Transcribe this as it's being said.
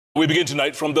We begin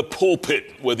tonight from the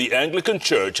pulpit, where the Anglican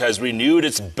Church has renewed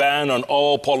its ban on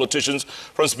all politicians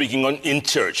from speaking in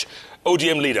church.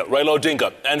 ODM leader Raila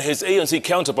Odinga and his ANC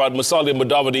counterpart Musalia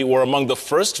Mudavadi were among the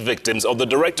first victims of the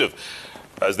directive,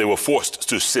 as they were forced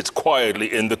to sit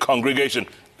quietly in the congregation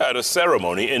at a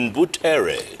ceremony in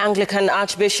Butere. Anglican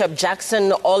Archbishop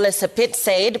Ole Sapit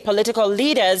said political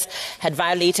leaders had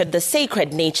violated the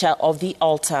sacred nature of the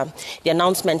altar. The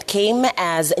announcement came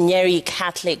as Nyeri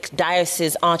Catholic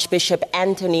diocese Archbishop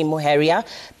Anthony Muheria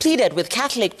pleaded with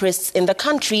Catholic priests in the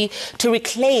country to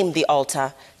reclaim the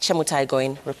altar. Chemutai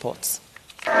Goin reports.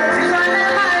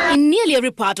 In nearly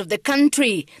every part of the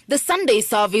country, the Sunday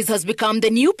service has become the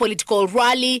new political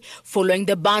rally following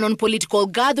the ban on political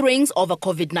gatherings over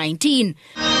COVID-19.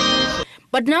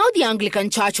 But now the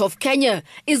Anglican Church of Kenya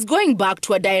is going back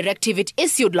to a directive it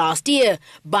issued last year,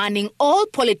 banning all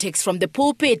politics from the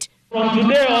pulpit. From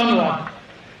today onward,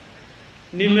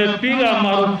 nimepiga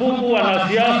marufuku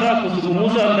wanasiasa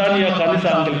kuzungumza ndani ya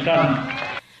kanisa Anglikana.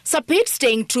 Sapit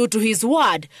staying true to his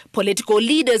word, political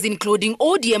leaders including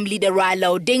ODM leader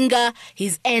Raila Odinga,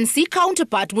 his NC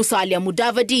counterpart Musalia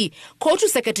Mudavadi, Co-to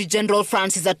Secretary General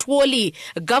Francis Atwoli,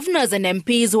 governors and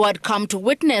MPs who had come to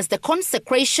witness the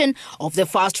consecration of the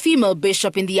first female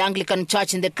bishop in the Anglican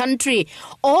Church in the country,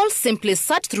 all simply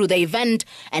sat through the event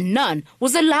and none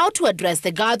was allowed to address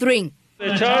the gathering.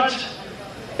 The church,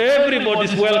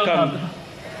 everybody's welcome,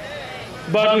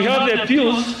 but we have the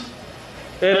pews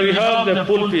and we have the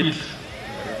pulpit.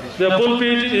 The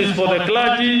pulpit is for the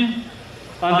clergy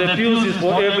and the pews is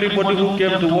for everybody who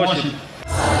came to worship.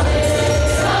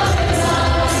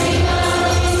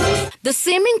 The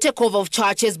seeming takeover of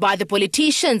churches by the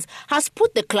politicians has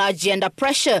put the clergy under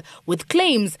pressure with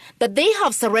claims that they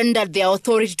have surrendered their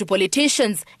authority to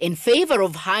politicians in favor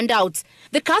of handouts.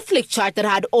 The Catholic Church, that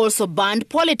had also banned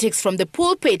politics from the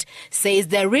pulpit, says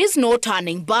there is no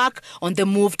turning back on the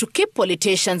move to keep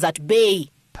politicians at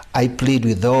bay. I plead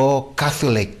with all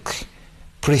Catholic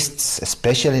priests,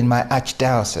 especially in my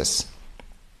archdiocese.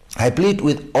 I plead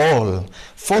with all,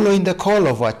 following the call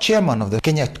of our chairman of the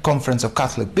Kenya Conference of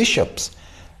Catholic Bishops,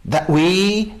 that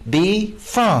we be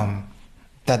firm,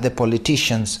 that the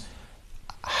politicians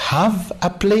have a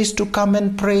place to come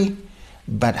and pray,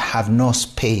 but have no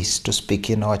space to speak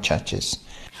in our churches.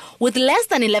 With less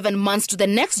than 11 months to the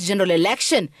next general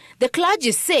election, the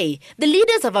clergy say the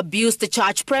leaders have abused the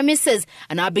church premises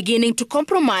and are beginning to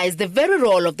compromise the very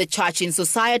role of the church in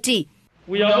society.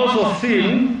 We have also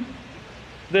seen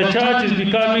the church is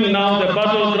becoming now the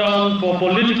battleground for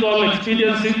political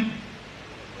expediency,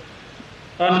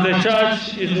 and the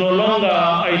church is no longer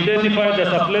identified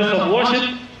as a place of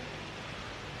worship,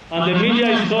 and the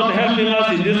media is not helping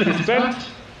us in this respect,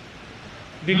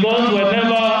 because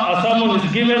whenever a sermon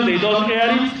is given, they don't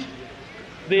air it.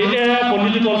 They air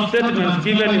political statements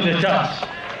given in the church.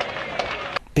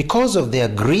 Because of their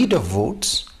greed of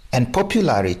votes and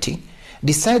popularity,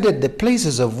 decided the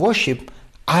places of worship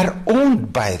are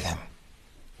owned by them.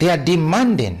 They are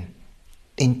demanding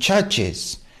in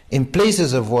churches, in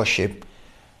places of worship,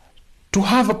 to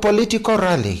have a political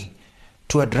rally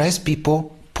to address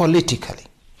people politically.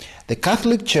 The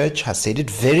Catholic Church has said it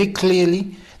very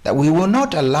clearly that we will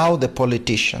not allow the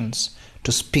politicians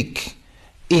to speak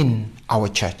in our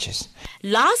churches.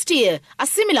 Last year, a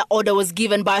similar order was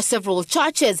given by several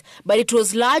churches, but it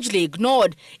was largely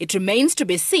ignored. It remains to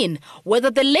be seen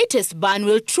whether the latest ban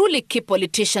will truly keep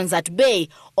politicians at bay,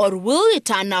 or will it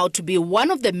turn out to be one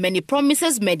of the many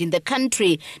promises made in the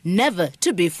country never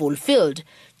to be fulfilled.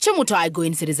 Chemutai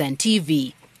Goin, Citizen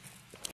TV.